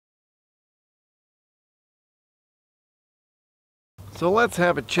So let's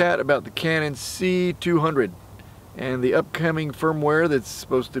have a chat about the Canon C200 and the upcoming firmware that's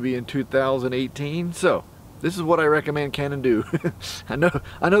supposed to be in 2018. So this is what I recommend Canon do. I know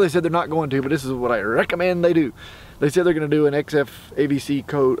they said they're not going to, but this is what I recommend they do. They said they're going to do an XF-AVC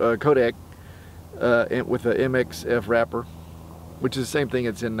codec with a MXF wrapper, which is the same thing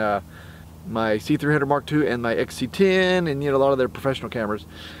it's in my C300 Mark II and my XC10 and a lot of their professional cameras.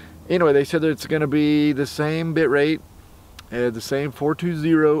 Anyway, they said that it's going to be the same bit rate, the same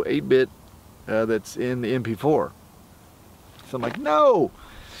 420 8-bit that's in the MP4. So I'm like, no!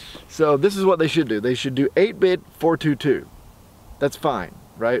 So this is what they should do. They should do 8-bit 422. That's fine,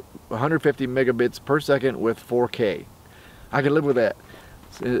 right? 150 megabits per second with 4K. I can live with that.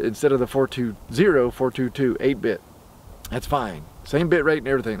 Instead of the 420, 422, 8-bit. That's fine. Same bit rate and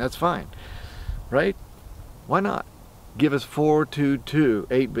everything. That's fine. Right? Why not? Give us 422,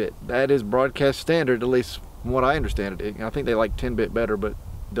 8-bit. That is broadcast standard, at least from what I understand it. I think they like 10-bit better, but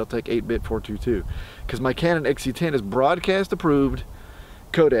they'll take 8-bit 422. Because my Canon XC10 is broadcast approved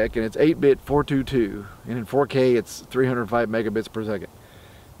codec, and it's 8-bit 422. And in 4K, it's 305 megabits per second.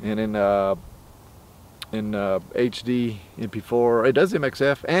 And in HD MP4, it does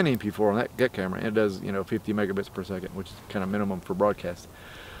MXF and MP4 on that camera, and it does 50 megabits per second, which is kind of minimum for broadcast.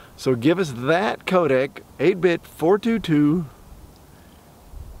 So give us that codec, 8-bit 422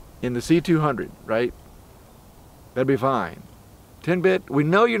 in the C200, right? That'd be fine. 10-bit, we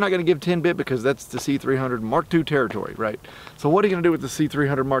know you're not going to give 10-bit because that's the C300 Mark II territory, right? So what are you going to do with the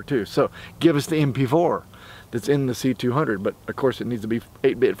C300 Mark II? So give us the MP4 that's in the C200, but of course it needs to be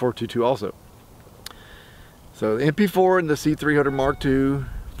 8-bit 422 also. So the MP4 in the C300 Mark II,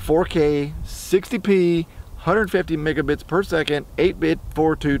 4K, 60p, 150 megabits per second, 8-bit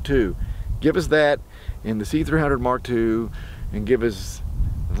 422. Give us that in the C300 Mark II, and give us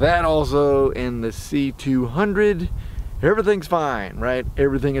that also in the C200. Everything's fine, right?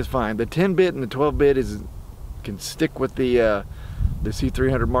 Everything is fine. The 10-bit and the 12-bit can stick with the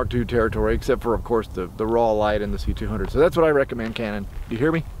C300 Mark II territory, except for, of course, the raw light in the C200. So that's what I recommend, Canon. Do you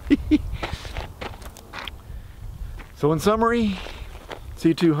hear me? So in summary,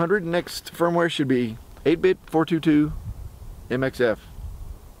 C200 next firmware should be 8-bit 422 MXF,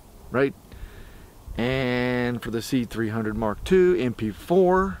 right? And for the C300 Mark II, MP4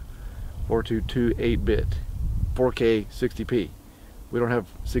 422 8-bit 4K 60p. We don't have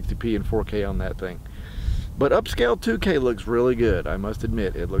 60p and 4K on that thing. But upscale 2K looks really good, I must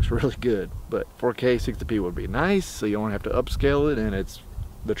admit. It looks really good. But 4K 60p would be nice, so you don't have to upscale it, and it's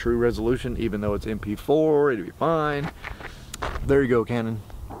the true resolution, even though it's MP4, it'd be fine. There you go, Canon.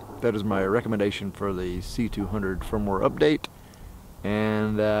 That is my recommendation for the C200 firmware update,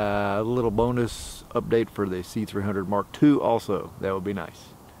 and a little bonus update for the C300 Mark II also. That would be nice.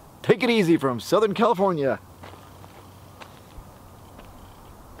 Take it easy from Southern California.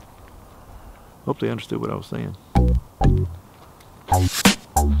 Hope they understood what I was saying.